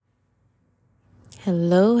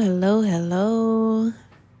Hello, hello, hello.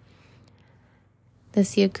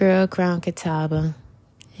 This your girl, Crown Catawba,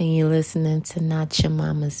 and you're listening to Not Your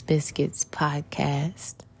Mama's Biscuits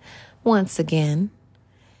podcast once again.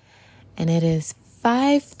 And it is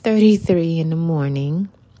 5:33 in the morning.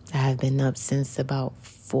 I have been up since about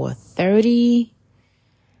 4:30.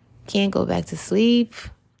 Can't go back to sleep.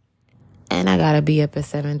 And I gotta be up at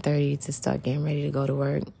 7:30 to start getting ready to go to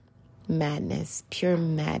work. Madness, pure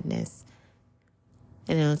madness.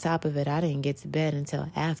 And on top of it, I didn't get to bed until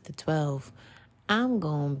after 12. I'm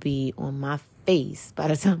going to be on my face by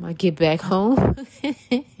the time I get back home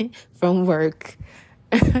from work.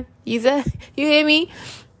 You hear me?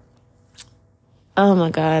 Oh my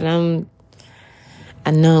God.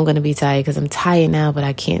 I know I'm going to be tired because I'm tired now, but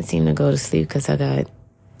I can't seem to go to sleep because I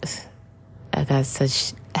got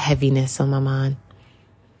such heaviness on my mind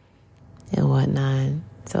and whatnot.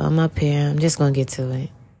 So I'm up here. I'm just going to get to it.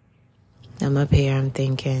 I'm up here, I'm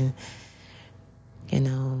thinking,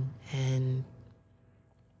 and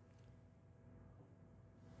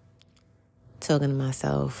talking to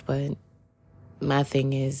myself. But my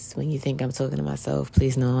thing is, when you think I'm talking to myself,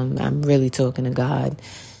 please know I'm really talking to God.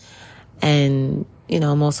 And,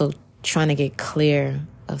 I'm also trying to get clear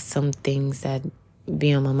of some things that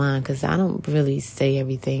be on my mind, because I don't really say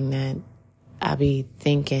everything that I be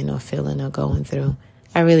thinking or feeling or going through.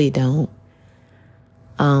 I really don't.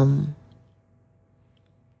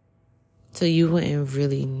 So you wouldn't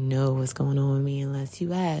really know what's going on with me unless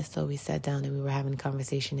you asked. So we sat down and we were having a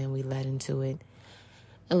conversation and we led into it.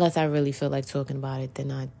 Unless I really feel like talking about it, then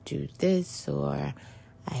I do this, or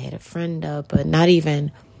I hit a friend up. But not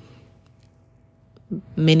even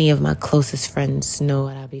many of my closest friends know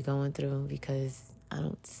what I be going through because I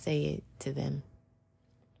don't say it to them.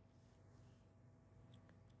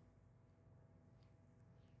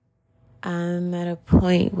 I'm at a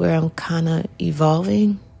point where I'm kind of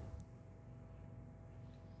evolving.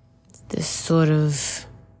 This sort of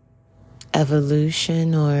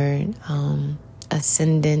evolution or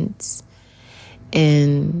ascendance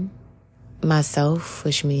in myself,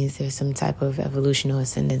 which means there's some type of evolution or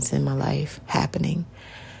ascendance in my life happening.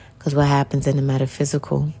 Because what happens in the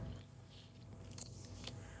metaphysical,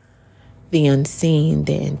 the unseen,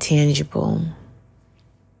 the intangible,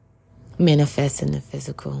 manifests in the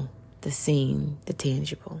physical, the seen, the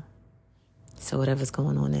tangible. So whatever's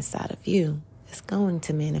going on inside of you, it's going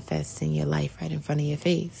to manifest in your life right in front of your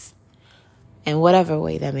face. And whatever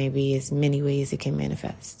way that may be, is many ways it can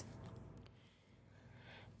manifest.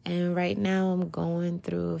 And right now I'm going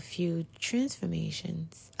through a few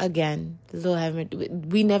transformations. Again,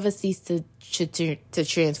 we never cease to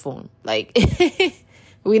transform. Like,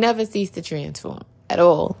 we never cease to transform at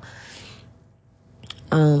all.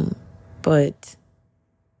 But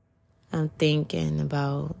I'm thinking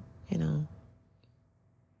about,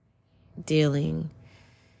 dealing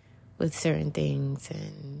with certain things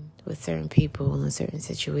and with certain people and certain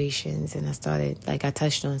situations. And I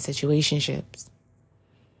touched on situationships.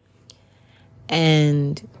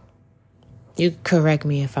 And you correct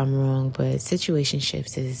me if I'm wrong, but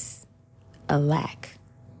situationships is a lack.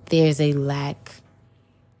 There's a lack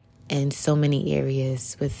in so many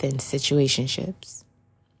areas within situationships.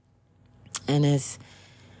 And as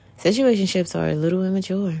situationships are a little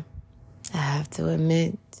immature, I have to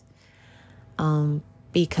admit,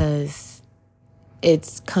 because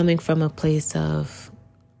it's coming from a place of,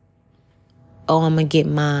 I'm going to get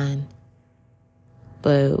mine.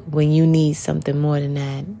 But when you need something more than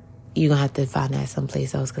that, you're going to have to find that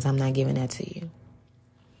someplace else because I'm not giving that to you.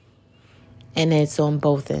 And it's on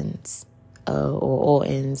both ends, or all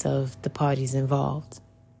ends of the parties involved.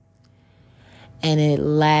 And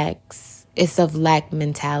it's of lack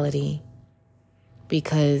mentality,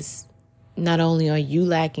 because not only are you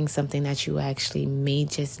lacking something that you actually may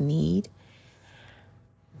just need,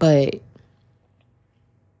 but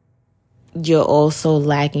you're also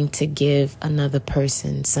lacking to give another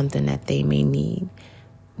person something that they may need.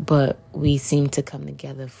 But we seem to come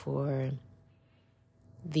together for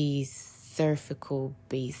these cervical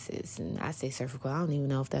bases. And I say cervical, I don't even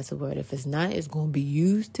know if that's a word. If it's not, it's going to be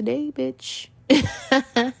used today, bitch.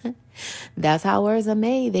 That's how words are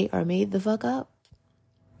made. They are made the fuck up.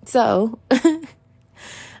 So,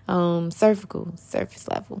 cervical, surface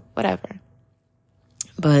level, whatever.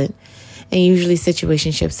 And usually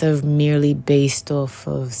situationships are merely based off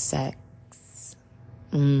of sex.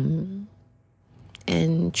 And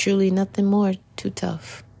truly nothing more, too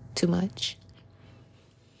tough, too much.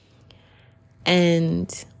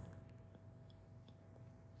 And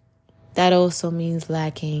that also means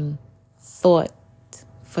lacking thought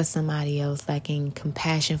for somebody else, lacking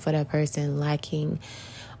compassion for that person, lacking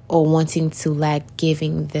or wanting to lack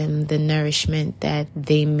giving them the nourishment that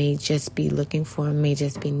they may just be looking for, may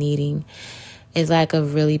just be needing. It's lack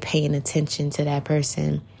of really paying attention to that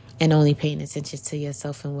person and only paying attention to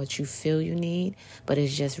yourself and what you feel you need, but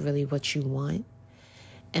it's just really what you want.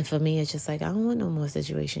 And for me, it's just like, I don't want no more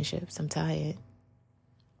situationships. I'm tired.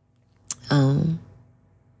 I've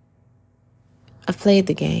played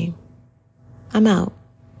the game. I'm out.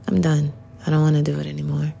 I'm done. I don't want to do it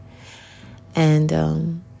anymore.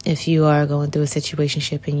 And if you are going through a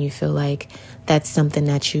situationship and you feel like that's something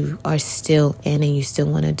that you are still in and you still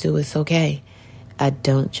want to do, it's okay. I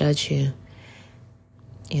don't judge you,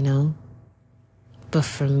 you know. But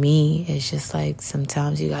for me, it's just like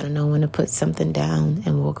sometimes you got to know when to put something down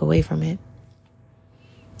and walk away from it.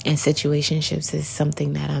 And situationships is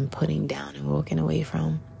something that I'm putting down and walking away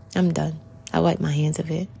from. I'm done. I wipe my hands of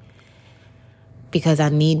it. Because I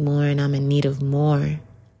need more and I'm in need of more.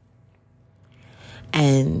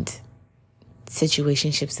 And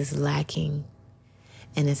situationships is lacking.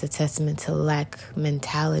 And it's a testament to lack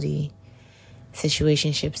mentality.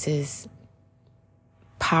 Situationships is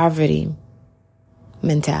poverty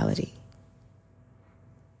mentality.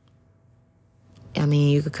 I mean,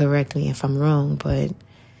 you could correct me if I'm wrong, but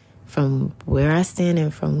from where I stand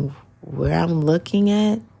and from where I'm looking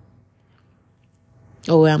at,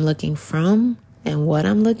 or where I'm looking from and what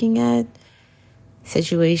I'm looking at,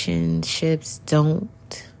 situationships don't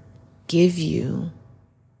give you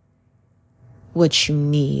what you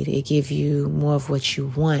need. It gives you more of what you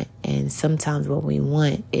want. And sometimes what we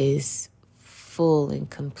want is full and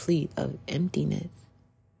complete of emptiness.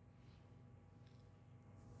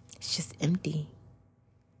 It's just empty.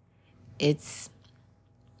 It's,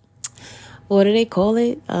 what do they call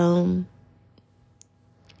it?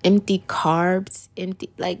 Empty carbs, empty,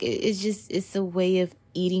 like it's a way of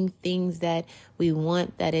eating things that we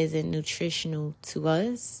want that isn't nutritional to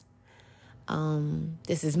us.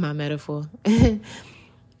 This is my metaphor. You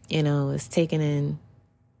know, it's taking in,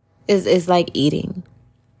 it's like eating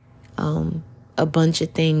a bunch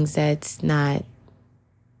of things that's not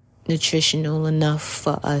nutritional enough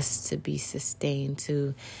for us to be sustained,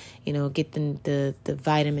 to, you know, get the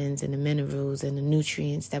vitamins and the minerals and the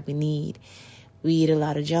nutrients that we need. We eat a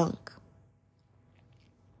lot of junk.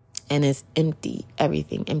 And it's empty,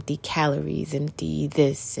 everything, empty calories, empty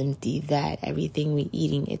this, empty that. Everything we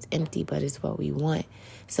eating, it's empty, but it's what we want.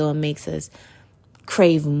 So it makes us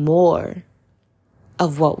crave more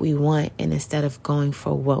of what we want. And instead of going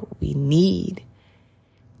for what we need,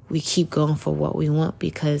 we keep going for what we want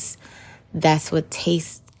because that's what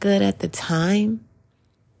tastes good at the time.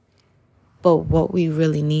 But what we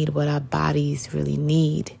really need, what our bodies really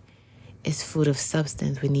need, is food of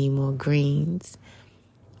substance. We need more greens,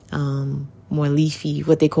 more leafy,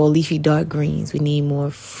 what they call leafy dark greens. We need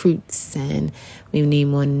more fruits and we need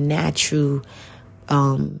more natural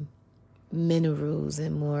minerals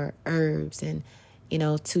and more herbs, and, you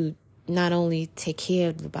know, to not only take care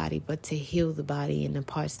of the body, but to heal the body in the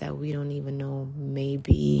parts that we don't even know may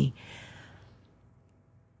be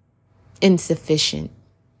insufficient.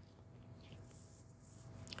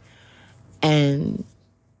 And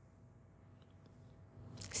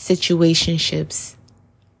situationships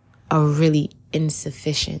are really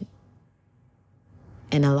insufficient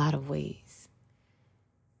in a lot of ways.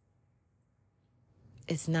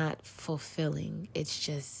 It's not fulfilling. It's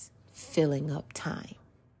just filling up time.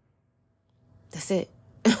 That's it.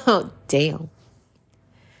 Oh, damn.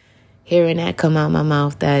 Hearing that come out my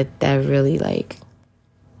mouth, that really, like,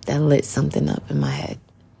 that lit something up in my head.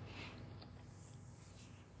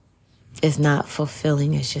 It's not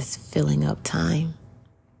fulfilling. It's just filling up time.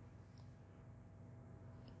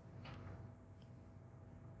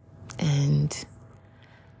 And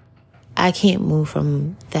I can't move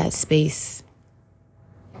from that space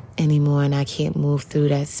anymore, and I can't move through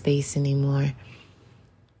that space anymore.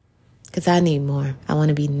 Because I need more. I want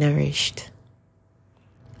to be nourished.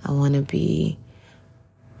 I want to be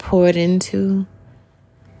poured into,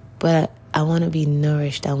 but I want to be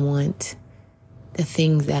nourished. I want the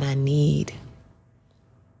things that I need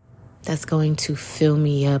that's going to fill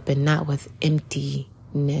me up, and not with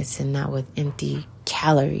emptiness, and not with empty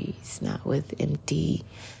calories, not with empty,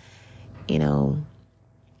 you know,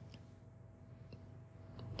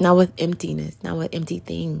 not with emptiness, not with empty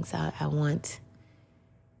things. I want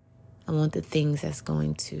the things that's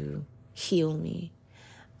going to heal me,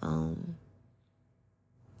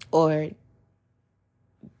 or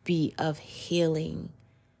be of healing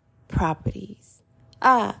properties.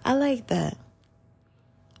 I like that.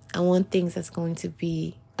 I want things that's going to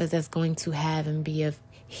have and be of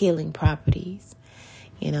healing properties.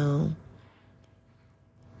 You know,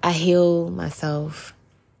 I heal myself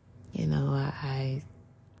I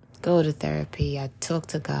go to therapy. I talk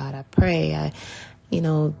to God. I pray.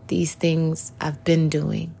 These things I've been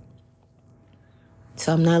doing.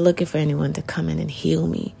 So I'm not looking for anyone to come in and heal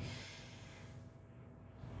me.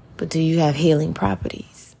 But do you have healing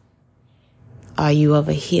properties? Are you of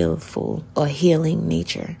a healful or healing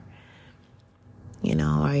nature?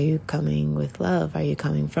 Are you coming with love? Are you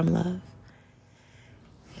coming from love?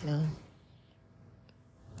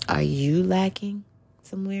 Are you lacking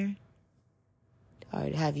somewhere? Or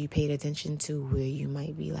have you paid attention to where you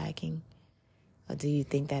might be lacking? Or do you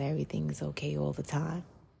think that everything is okay all the time?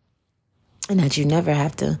 And that you never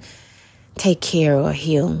have to take care or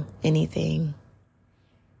heal anything?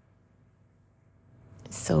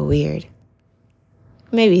 It's so weird.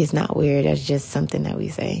 Maybe it's not weird. That's just something that we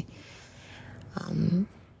say. I'm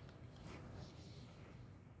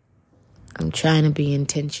trying to be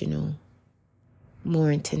intentional.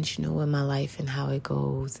 More intentional with my life and how it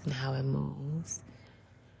goes and how it moves.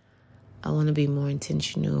 I want to be more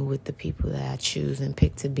intentional with the people that I choose and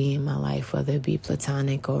pick to be in my life, whether it be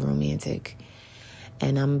platonic or romantic.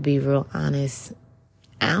 And I'm going to be real honest.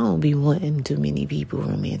 I don't be wanting too many people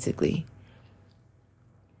romantically.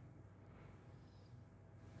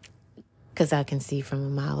 Because I can see from a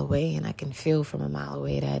mile away and I can feel from a mile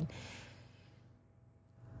away that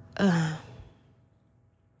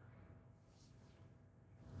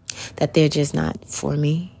they're just not for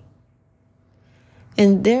me.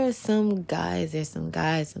 And there's some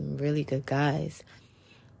really good guys,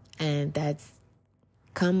 and that's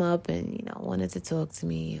come up and, wanted to talk to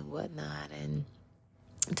me and whatnot. And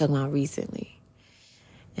I'm talking about recently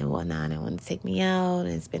and whatnot. And want to take me out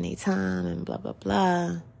and spend their time and blah, blah,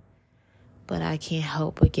 blah. But I can't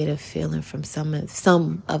help but get a feeling from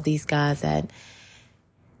some of these guys that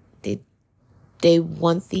they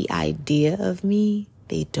want the idea of me.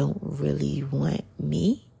 They don't really want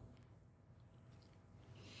me.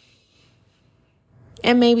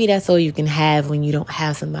 And maybe that's all you can have when you don't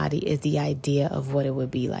have somebody, is the idea of what it would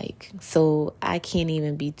be like. So I can't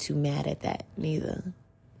even be too mad at that neither.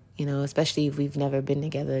 Especially if we've never been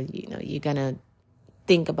together, you're going to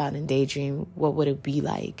think about and daydream, what would it be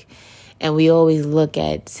like? And we always look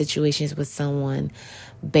at situations with someone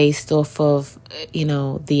based off of,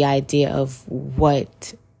 the idea of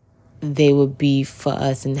what they would be for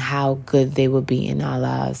us and how good they would be in our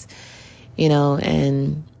lives,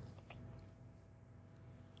 and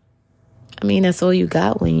I mean, that's all you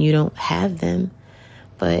got when you don't have them.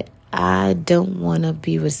 But I don't want to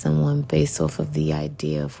be with someone based off of the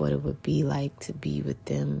idea of what it would be like to be with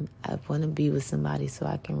them. I want to be with somebody so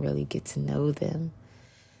I can really get to know them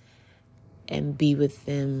and be with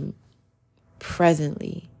them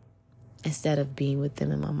presently instead of being with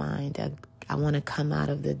them in my mind. I want to come out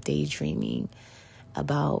of the daydreaming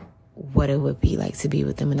about what it would be like to be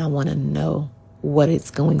with them, and I want to know what it's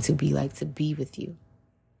going to be like to be with you.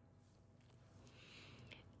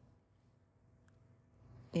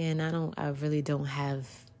 And I really don't have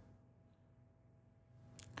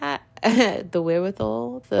the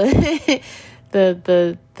wherewithal, the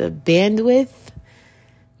bandwidth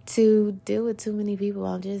to deal with too many people.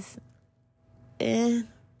 I'm just, I'm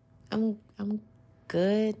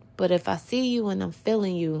good. But if I see you and I'm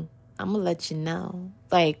feeling you, I'm gonna let you know.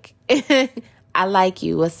 Like, I like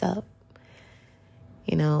you. What's up?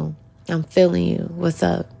 I'm feeling you. What's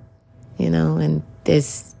up? And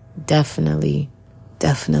there's definitely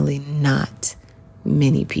not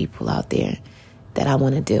many people out there that I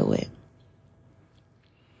want to deal with.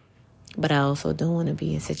 But I also don't want to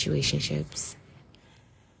be in situationships.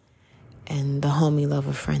 And the homie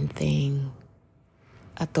lover friend thing,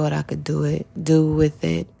 I thought I could do with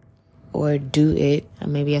it, or do it. Or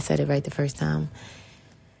maybe I said it right the first time.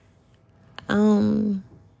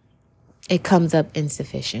 It comes up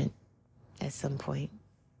insufficient at some point.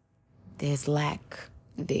 There's lack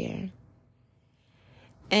there.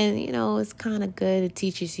 And, it's kind of good. It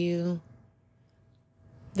teaches you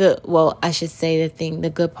the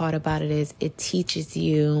good part about it is it teaches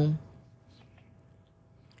you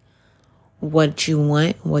what you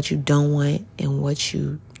want, what you don't want, and what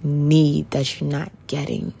you need that you're not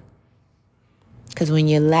getting. Because when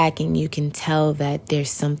you're lacking, you can tell that there's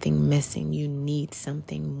something missing. You need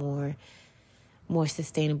something more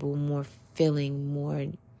sustainable, more filling, more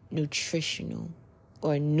nutritional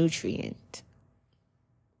or nutrient.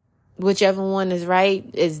 Whichever one is right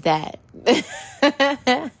is that.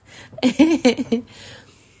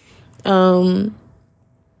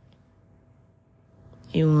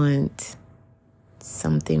 You want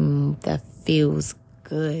something that feels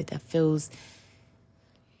good, that feels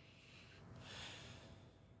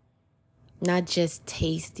not just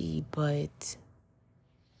tasty, but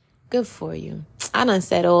Good for you. I done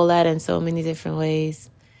said all that in so many different ways.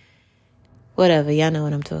 Whatever, y'all know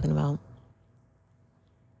what I'm talking about.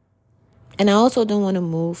 And I also don't want to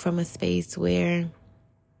move from a space where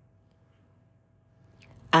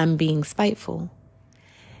I'm being spiteful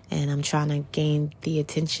and I'm trying to gain the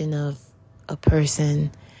attention of a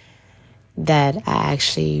person that I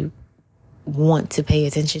actually want to pay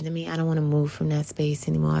attention to me. I don't want to move from that space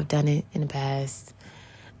anymore. I've done it in the past.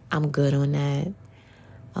 I'm good on that.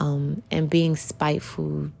 And being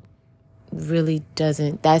spiteful really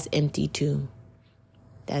doesn't, that's empty too.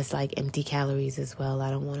 That's like empty calories as well. I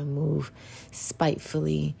don't want to move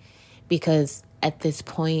spitefully because at this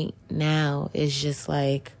point now it's just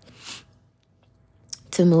like,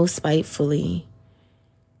 to move spitefully,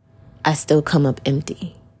 I still come up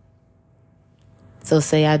empty. So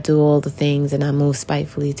say I do all the things and I move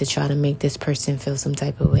spitefully to try to make this person feel some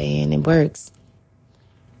type of way and it works.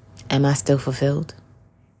 Am I still fulfilled?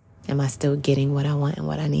 Am I still getting what I want and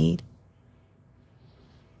what I need?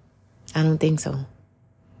 I don't think so.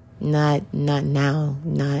 Not now,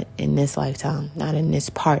 not in this lifetime, not in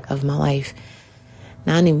this part of my life.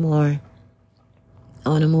 Not anymore. I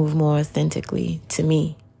want to move more authentically to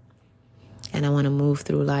me. And I want to move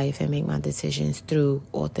through life and make my decisions through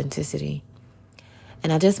authenticity.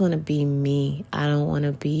 And I just want to be me. I don't want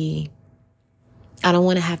to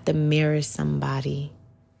have to mirror somebody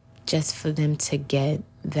just for them to get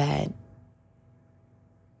that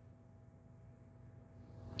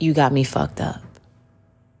you got me fucked up.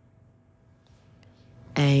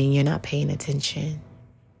 And you're not paying attention.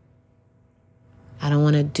 I don't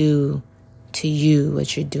want to do to you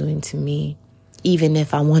what you're doing to me. Even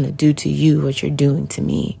if I want to do to you what you're doing to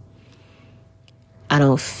me, I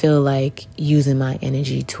don't feel like using my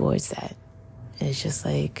energy towards that. It's just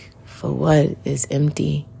like, for what is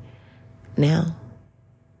empty now?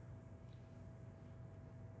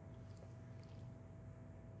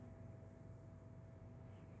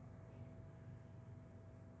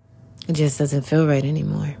 It just doesn't feel right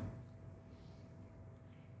anymore.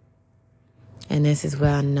 And this is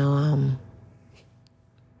where I know I'm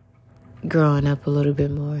growing up a little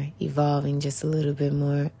bit more, evolving just a little bit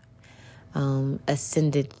more,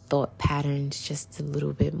 ascended thought patterns just a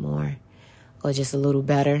little bit more, or just a little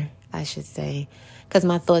better, I should say, because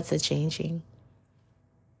my thoughts are changing.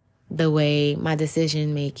 The way my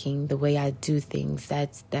decision making, the way I do things,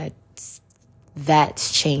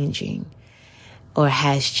 that's changing, or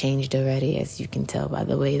has changed already, as you can tell by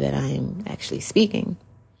the way that I am actually speaking.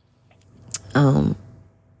 And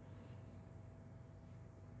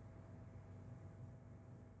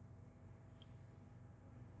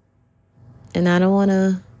I don't want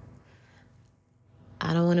to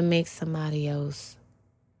make somebody else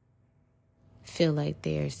feel like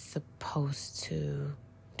they're supposed to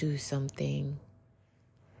do something.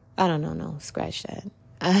 I don't know, no, scratch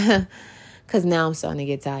that. Because now I'm starting to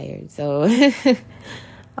get tired. So,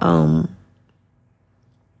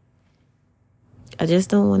 I just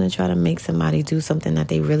don't want to try to make somebody do something that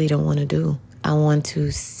they really don't want to do. I want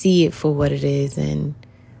to see it for what it is and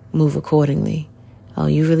move accordingly. Oh,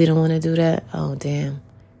 you really don't want to do that? Oh, damn.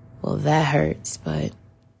 Well, that hurts, but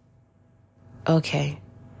okay,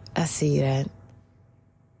 I see that.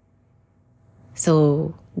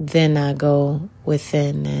 So then I go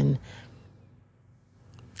within and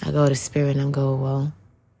I go to spirit and I go, well,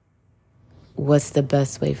 what's the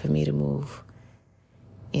best way for me to move?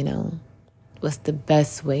 You know, what's the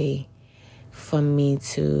best way for me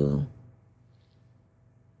to,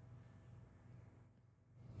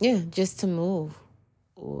 just to move?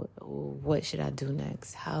 Or what should I do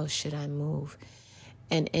next? How should I move?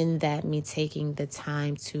 And in that, me taking the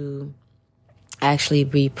time to actually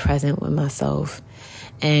be present with myself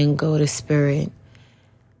and go to spirit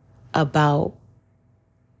about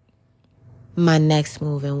my next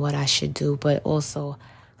move and what I should do, but also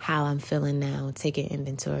how I'm feeling now, taking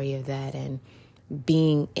inventory of that and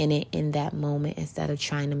being in it in that moment instead of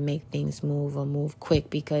trying to make things move or move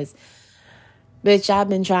quick, because, bitch, I've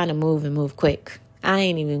been trying to move and move quick. I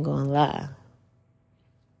ain't even gonna lie.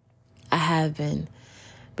 I have been,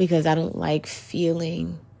 because I don't like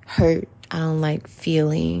feeling hurt. I don't like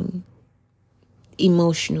feeling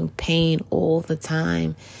emotional pain all the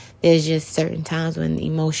time. There's just certain times when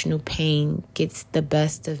emotional pain gets the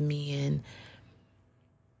best of me, and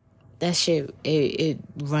that shit, it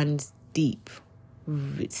runs deep.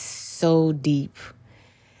 It's so deep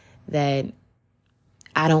that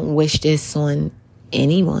I don't wish this on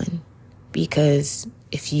anyone. Because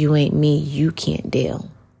if you ain't me, you can't deal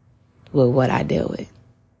with what I deal with.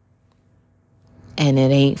 And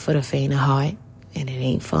it ain't for the faint of heart. And it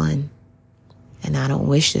ain't fun. And I don't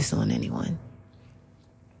wish this on anyone.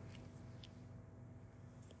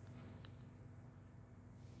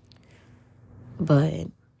 But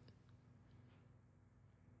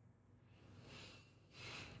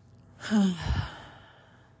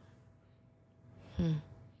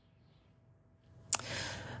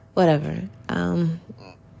whatever.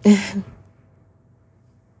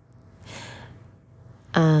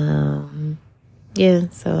 Yeah,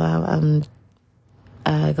 so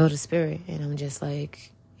I go to Spirit and I'm just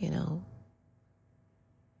like,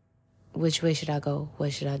 which way should I go?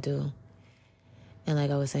 What should I do? And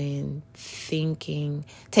like I was saying, taking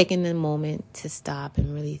the moment to stop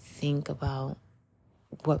and really think about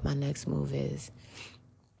what my next move is,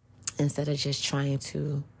 instead of just trying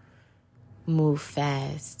to move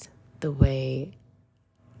fast the way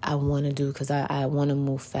I want to do, because I want to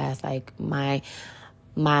move fast. Like my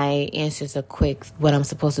answers are quick. What I'm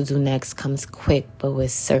supposed to do next comes quick, but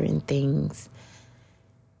with certain things,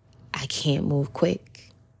 I can't move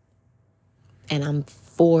quick. And I'm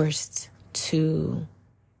forced to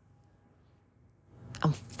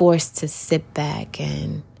sit back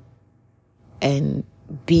and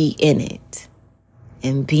be in it,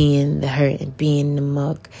 and be in the hurt and be in the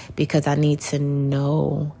muck, because I need to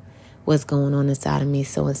know what's going on inside of me.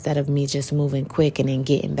 So instead of me just moving quick and then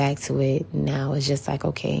getting back to it, now it's just like,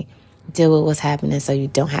 okay, deal with what's happening so you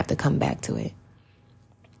don't have to come back to it.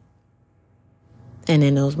 And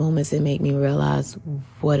in those moments, it make me realize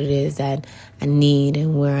what it is that I need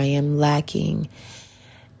and where I am lacking.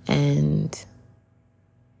 And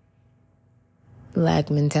lack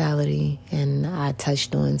mentality. And I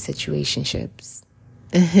touched on situationships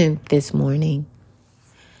this morning.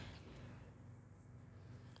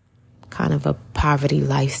 Kind of a poverty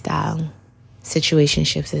lifestyle.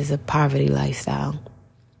 Situationships is a poverty lifestyle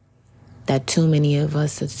that too many of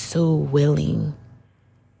us are so willing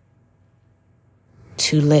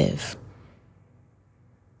to live,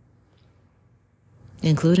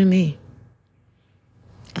 including me.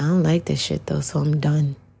 I don't like this shit though, so I'm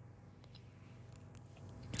done.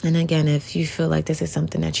 And again, if you feel like this is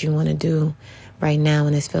something that you want to do right now,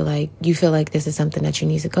 and you feel like this is something that you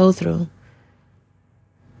need to go through,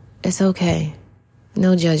 it's okay.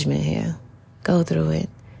 No judgment here. Go through it,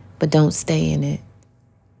 but don't stay in it,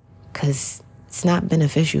 because it's not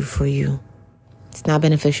beneficial for you. It's not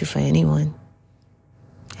beneficial for anyone.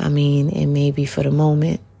 I mean, it may be for the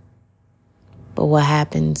moment, but what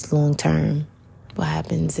happens long term? What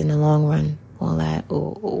happens in the long run?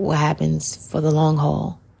 What happens for the long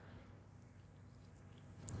haul?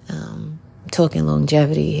 I'm talking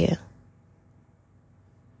longevity here.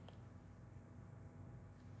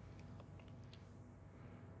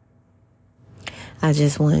 I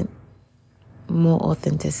just want more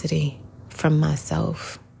authenticity from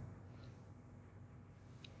myself.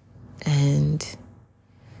 And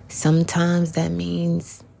sometimes that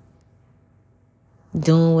means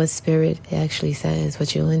doing what Spirit actually says,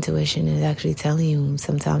 what your intuition is actually telling you.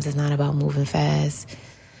 Sometimes it's not about moving fast.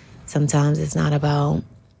 Sometimes it's not about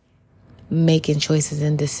making choices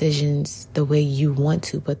and decisions the way you want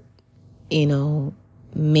to, but,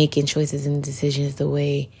 making choices and decisions the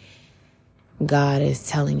way God is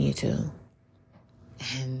telling you to.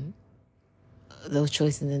 And those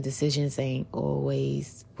choices and decisions ain't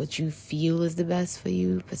always what you feel is the best for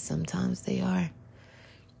you, but sometimes they are.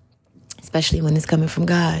 Especially when it's coming from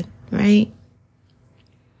God, right?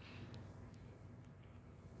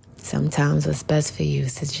 Sometimes what's best for you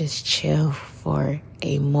is to just chill for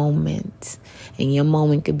a moment. And your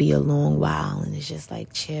moment could be a long while, and it's just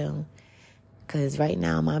like chill. Because right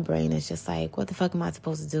now my brain is just like, what the fuck am I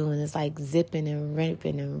supposed to do? And it's like zipping and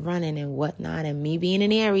ripping and running and whatnot. And me being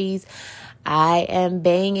an Aries, I am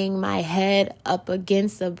banging my head up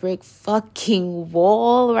against a brick fucking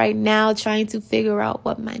wall right now, trying to figure out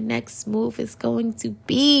what my next move is going to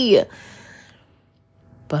be.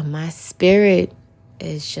 But my spirit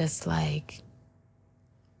is just like,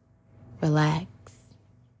 relax,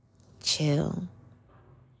 chill.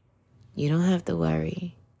 You don't have to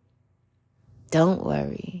worry. Don't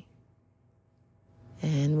worry.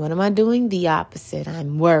 And what am I doing? The opposite.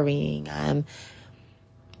 I'm worrying.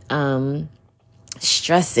 I'm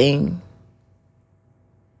stressing.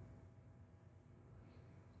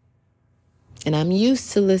 And I'm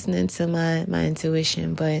used to listening to my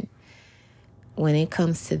intuition, but when it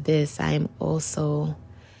comes to this, I'm also,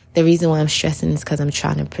 the reason why I'm stressing is because I'm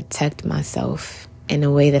trying to protect myself in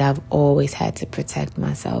a way that I've always had to protect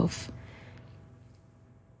myself.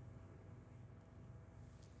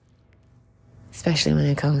 Especially when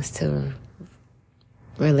it comes to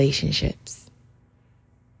relationships.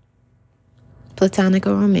 Platonic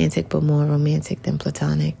or romantic, but more romantic than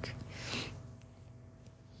platonic.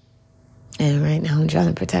 And right now I'm trying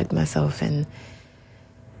to protect myself, and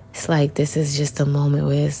it's like this is just a moment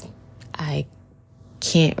where I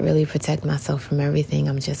can't really protect myself from everything.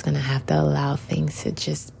 I'm just going to have to allow things to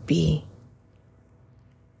just be.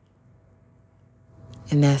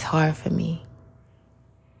 And that's hard for me.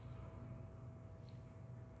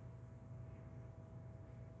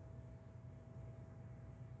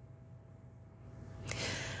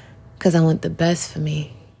 Because I want the best for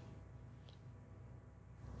me.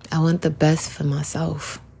 I want the best for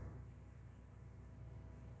myself.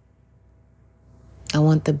 I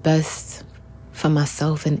want the best for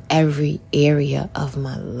myself in every area of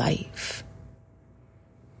my life.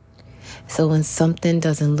 So when something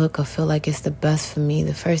doesn't look or feel like it's the best for me,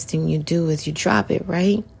 the first thing you do is you drop it,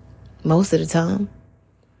 right? Most of the time.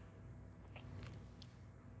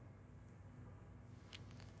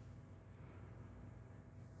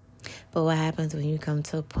 But what happens when you come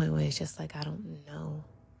to a point where it's just like, I don't know.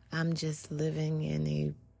 I'm just living in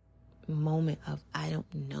a moment of I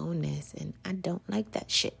don't know-ness, and I don't like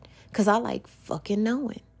that shit. Because I like fucking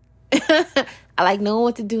knowing. I like knowing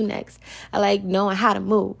what to do next. I like knowing how to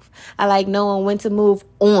move. I like knowing when to move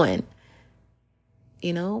on.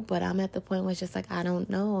 You know, but I'm at the point where it's just like, I don't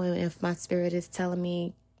know. And if my spirit is telling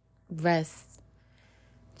me rest,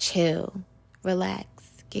 chill, relax,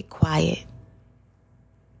 get quiet.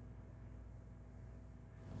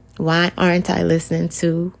 Why aren't I listening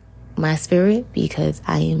to my spirit? Because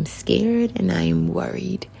I am scared and I am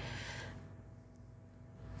worried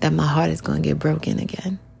that my heart is going to get broken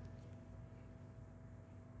again.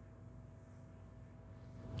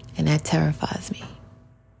 And that terrifies me.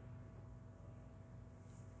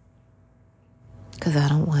 Because I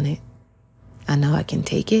don't want it. I know I can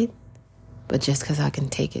take it, but just because I can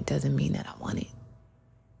take it doesn't mean that I want it.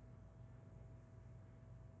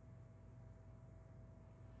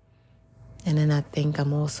 And then I think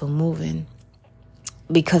I'm also moving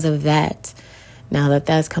because of that. Now that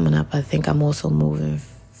that's coming up, I think I'm also moving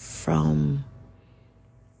from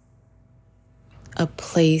a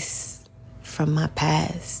place from my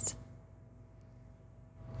past.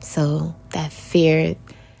 So that fear,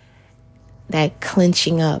 that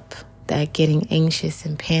clenching up, that getting anxious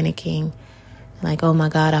and panicking, like, oh my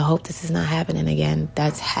God, I hope this is not happening again.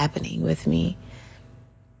 That's happening with me.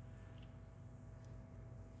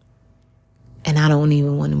 And I don't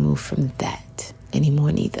even want to move from that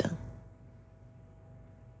anymore neither.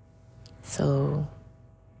 So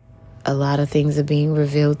a lot of things are being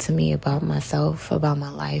revealed to me about myself, about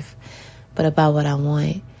my life, but about what I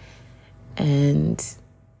want. And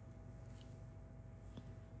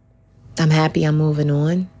I'm happy I'm moving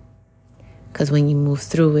on. Because when you move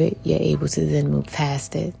through it, you're able to then move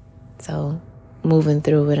past it. So moving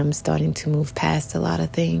through it, I'm starting to move past a lot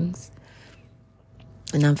of things.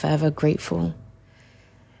 And I'm forever grateful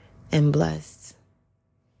and blessed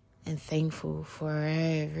and thankful for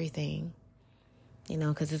everything. You know,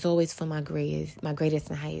 because it's always for my greatest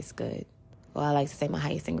and highest good. Well, I like to say my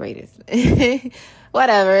highest and greatest.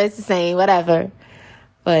 Whatever, it's the same, whatever.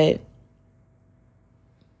 But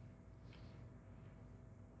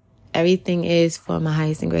everything is for my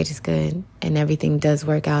highest and greatest good. And everything does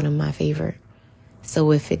work out in my favor.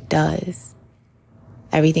 So if it does,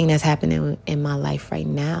 everything that's happening in my life right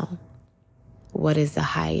now, what is the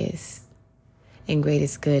highest and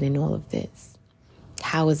greatest good in all of this?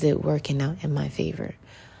 How is it working out in my favor?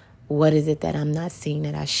 What is it that I'm not seeing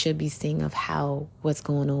that I should be seeing of how what's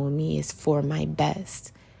going on with me is for my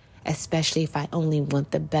best, especially if I only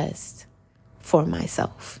want the best for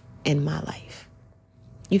myself in my life.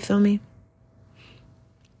 You feel me?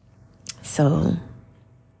 So,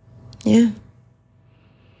 yeah.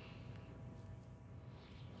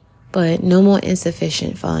 But no more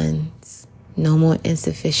insufficient funds, no more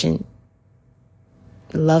insufficient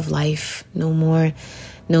love life, no more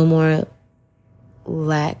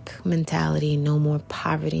lack mentality, no more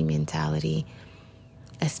poverty mentality,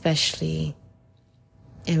 especially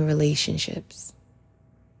in relationships,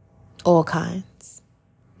 all kinds.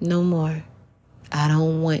 No more. I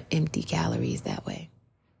don't want empty calories that way.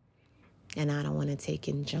 And I don't want to take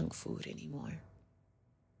in junk food anymore.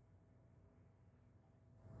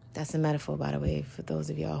 That's a metaphor, by the way, for those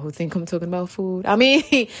of y'all who think I'm talking about food. I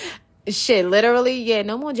mean, shit, literally, yeah,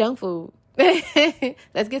 no more junk food.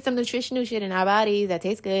 Let's get some nutritional shit in our bodies that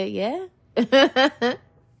tastes good, yeah?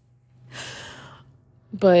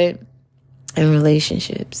 But in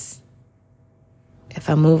relationships, if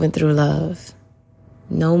I'm moving through love,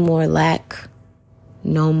 no more lack,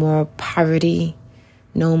 no more poverty,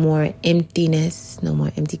 no more emptiness, no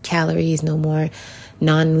more empty calories, no more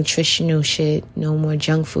non-nutritional shit, no more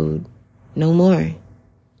junk food, no more.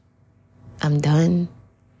 I'm done.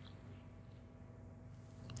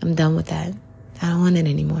 I'm done with that. I don't want it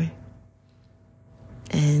anymore.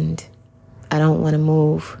 And I don't want to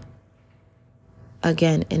move,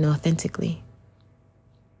 again, inauthentically.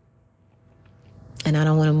 And I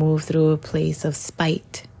don't want to move through a place of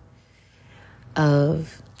spite,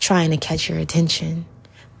 of trying to catch your attention.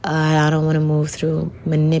 I don't want to move through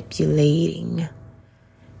manipulating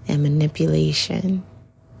and manipulation.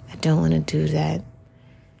 I don't want to do that.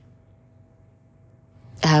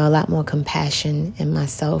 I have a lot more compassion in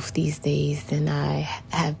myself these days than I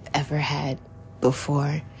have ever had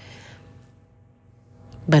before.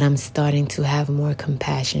 But I'm starting to have more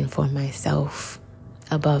compassion for myself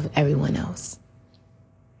above everyone else.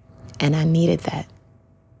 And I needed that.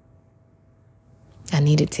 I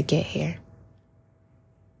needed to get here.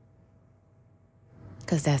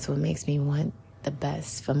 Because that's what makes me want the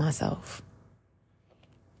best for myself.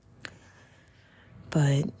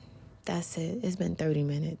 But that's it. It's been 30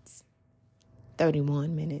 minutes.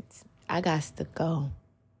 31 minutes. I got to go.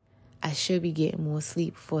 I should be getting more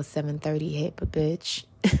sleep before 7:30 hit, but bitch,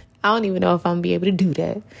 I don't even know if I'm going to be able to do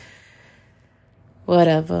that.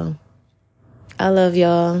 Whatever. I love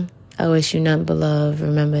y'all. I wish you nothing but love.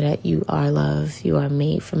 Remember that you are love. You are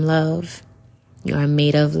made from love. You are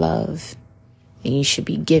made of love. And you should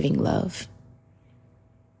be giving love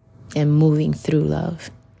and moving through love.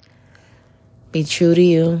 Be true to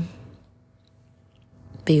you.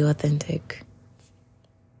 Be authentic.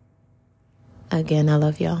 Again, I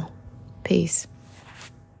love y'all. Peace.